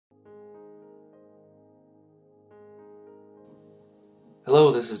Hello,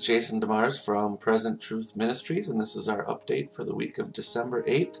 this is Jason DeMars from Present Truth Ministries, and this is our update for the week of December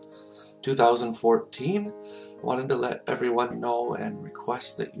 8th, 2014. I wanted to let everyone know and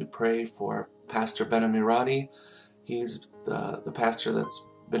request that you pray for Pastor Behnam Irani. He's the pastor that's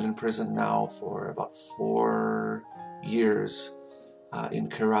been in prison now for about 4 years in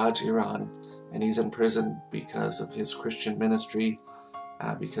Karaj, Iran, and he's in prison because of his Christian ministry,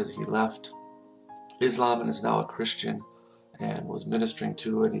 because he left Islam and is now a Christian, and was ministering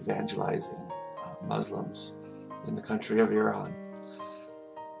to and evangelizing Muslims in the country of Iran.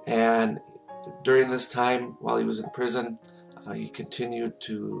 And during this time, while he was in prison, he continued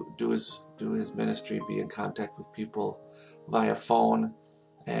to do his ministry, be in contact with people via phone,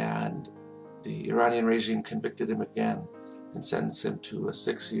 and the Iranian regime convicted him again and sentenced him to a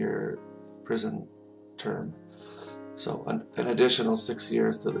 6-year prison term. So an additional 6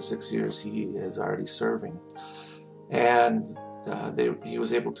 years to the 6 years he is already serving. And he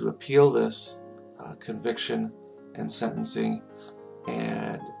was able to appeal this conviction and sentencing,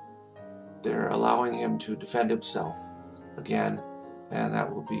 and they're allowing him to defend himself again, and that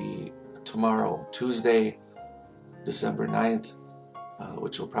will be tomorrow, Tuesday, December 9th,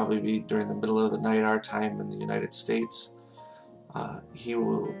 which will probably be during the middle of the night our time in the United States. He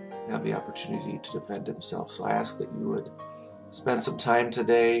will have the opportunity to defend himself. So I ask that you would spend some time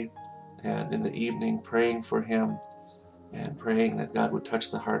today and in the evening praying for him, and praying that God would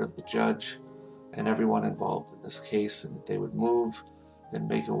touch the heart of the judge and everyone involved in this case, and that they would move and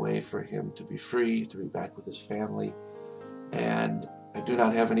make a way for him to be free, to be back with his family. And I do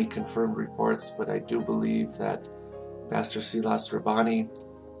not have any confirmed reports, but I do believe that Pastor Silas Rabbani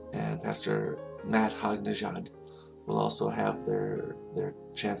and Pastor Matt Hagnejad will also have their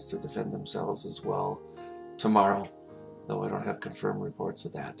chance to defend themselves as well tomorrow, though I don't have confirmed reports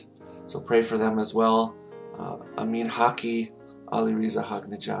of that. So pray for them as well. Amin Haki, Ali Riza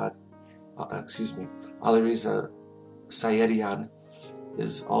Hagnejad, Ali Riza Sayedian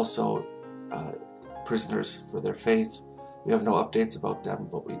is also prisoners for their faith. We have no updates about them,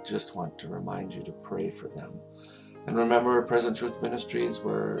 but we just want to remind you to pray for them. And remember, Present Truth Ministries,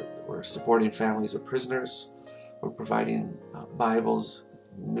 we're supporting families of prisoners. We're providing Bibles,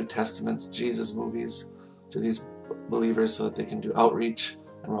 New Testaments, Jesus movies to these believers so that they can do outreach.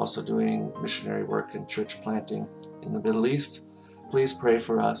 And we're also doing missionary work and church planting in the Middle East. Please pray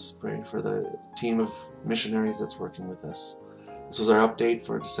for us. Pray for the team of missionaries that's working with us. This was our update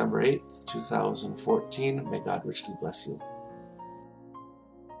for December 8th, 2014. May God richly bless you.